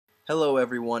Hello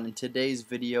everyone, in today's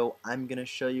video I'm going to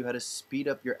show you how to speed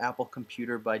up your Apple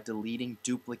computer by deleting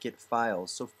duplicate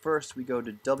files. So first we go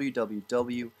to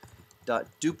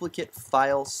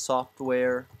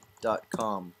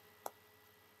www.duplicatefilessoftware.com.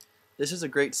 This is a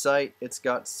great site. It's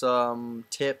got some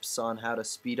tips on how to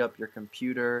speed up your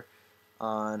computer,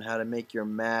 on how to make your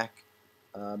Mac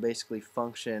basically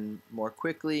function more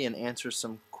quickly, and answer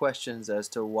some questions as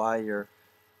to why your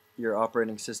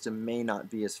operating system may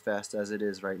not be as fast as it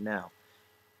is right now.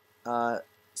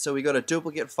 So we go to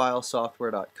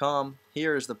duplicatefilessoftware.com.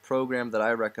 Here is the program that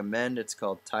I recommend. It's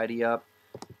called Tidy Up.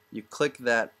 You click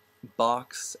that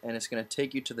box and it's going to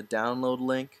take you to the download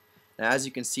link. Now, as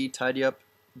you can see, Tidy Up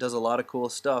does a lot of cool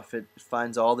stuff. It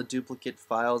finds all the duplicate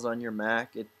files on your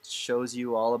Mac. It shows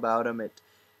you all about them.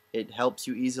 It helps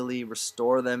you easily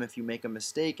restore them if you make a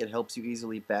mistake. It helps you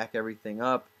easily back everything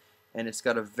up. And it's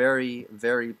got a very,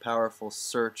 very powerful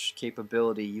search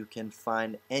capability. You can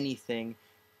find anything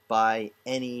by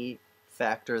any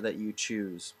factor that you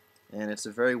choose. And it's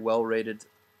a very well rated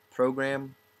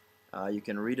program. You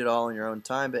can read it all in your own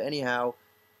time, but anyhow,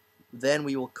 then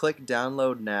we will click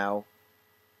download now,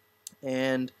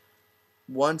 and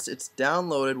once it's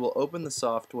downloaded we'll open the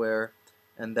software,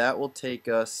 and that will take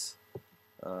us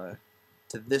to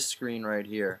this screen right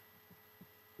here.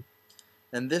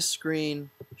 And this screen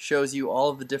shows you all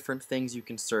of the different things you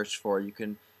can search for. You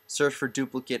can search for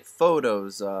duplicate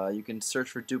photos, you can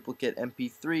search for duplicate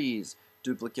MP3s,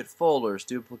 duplicate folders,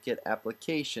 duplicate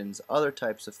applications, other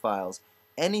types of files.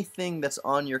 Anything that's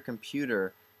on your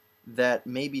computer that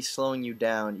may be slowing you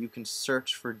down, you can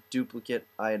search for duplicate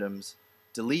items,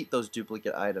 delete those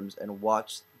duplicate items, and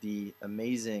watch the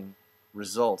amazing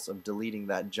results of deleting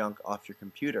that junk off your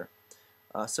computer.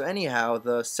 So anyhow,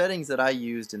 the settings that I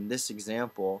used in this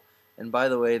example, and by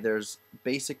the way, there's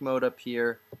basic mode up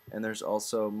here and there's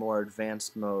also more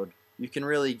advanced mode. You can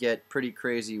really get pretty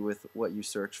crazy with what you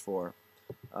search for.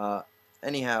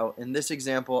 Anyhow, in this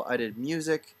example I did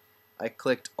music. I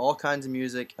clicked all kinds of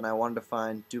music and I wanted to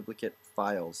find duplicate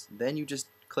files. Then you just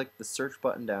click the search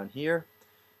button down here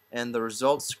and the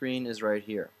results screen is right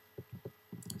here.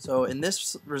 So in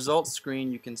this results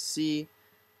screen you can see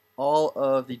all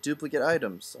of the duplicate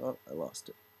items. Oh, I lost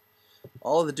it.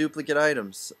 All of the duplicate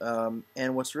items.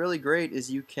 And what's really great is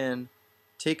you can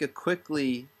take a quick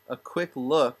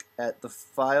look at the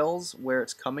files where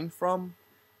it's coming from,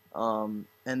 and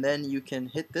then you can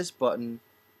hit this button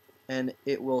and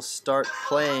it will start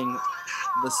playing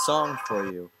the song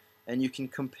for you, and you can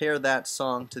compare that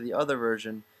song to the other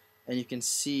version and you can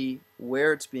see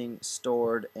where it's being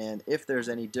stored and if there's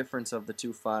any difference of the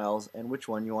two files and which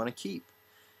one you want to keep.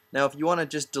 Now if you want to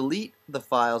just delete the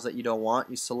files that you don't want,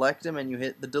 you select them and you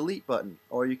hit the delete button,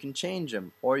 or you can change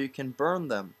them, or you can burn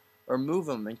them, or move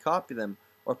them and copy them,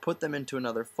 or put them into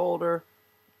another folder,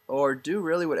 or do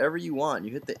really whatever you want.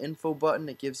 You hit the info button,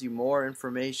 it gives you more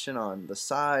information on the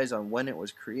size, on when it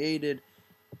was created,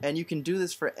 and you can do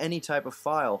this for any type of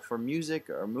file, for music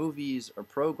or movies or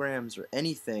programs or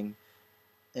anything.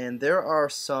 And there are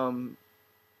some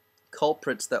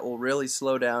culprits that will really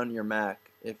slow down your Mac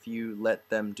if you let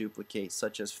them duplicate,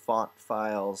 such as font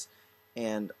files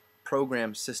and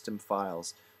program system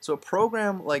files. So a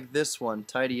program like this one,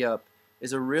 Tidy Up,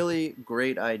 is a really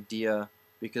great idea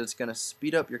because it's going to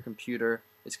speed up your computer,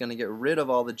 it's going to get rid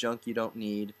of all the junk you don't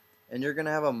need, and you're going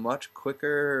to have a much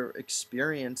quicker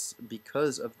experience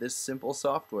because of this simple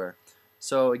software.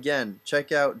 So again,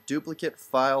 check out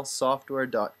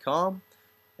duplicatefilessoftware.com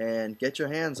and get your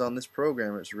hands on this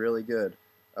program. It's really good.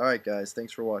 Alright guys,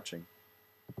 thanks for watching.